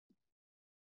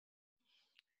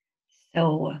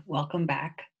So, welcome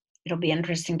back. It'll be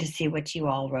interesting to see what you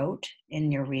all wrote in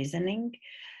your reasoning.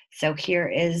 So, here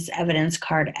is evidence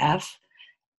card F.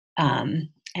 And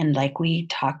like we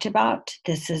talked about,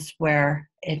 this is where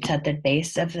it's at the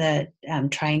base of the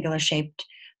triangular shaped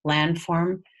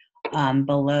landform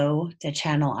below the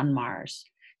channel on Mars.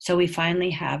 So, we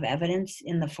finally have evidence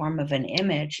in the form of an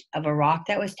image of a rock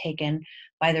that was taken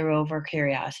by the rover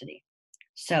Curiosity.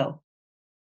 So,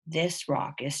 this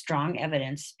rock is strong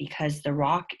evidence because the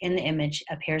rock in the image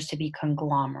appears to be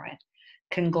conglomerate.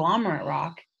 Conglomerate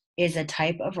rock is a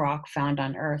type of rock found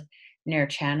on Earth near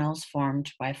channels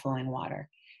formed by flowing water.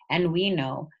 And we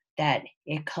know that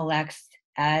it collects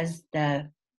as the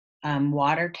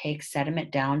water takes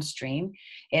sediment downstream,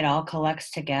 it all collects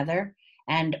together.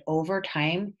 And over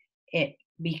time, it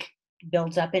be-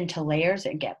 builds up into layers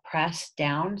and get pressed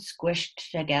down,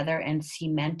 squished together, and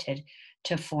cemented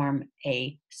to form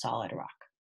a solid rock.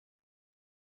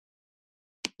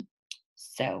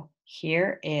 So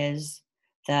here is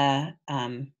the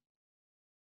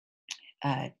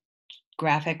uh,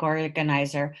 graphic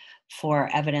organizer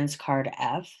for evidence card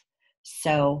F.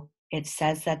 So it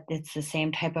says that it's the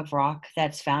same type of rock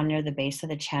that's found near the base of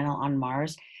the channel on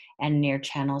Mars and near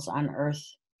channels on Earth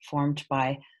formed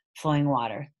by flowing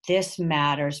water. This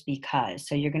matters because,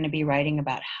 so you're going to be writing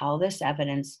about how this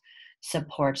evidence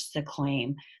supports the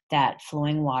claim that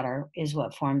flowing water is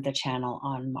what formed the channel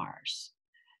on Mars.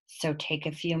 So take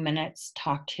a few minutes,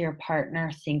 talk to your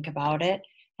partner, think about it,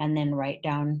 and then write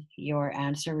down your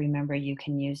answer. Remember, you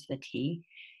can use the T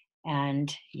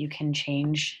and you can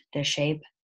change the shape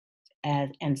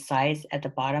and size at the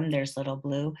bottom. There's little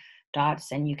blue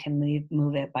dots, and you can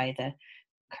move it by the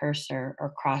cursor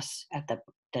or cross at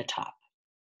the top.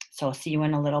 So I'll see you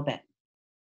in a little bit.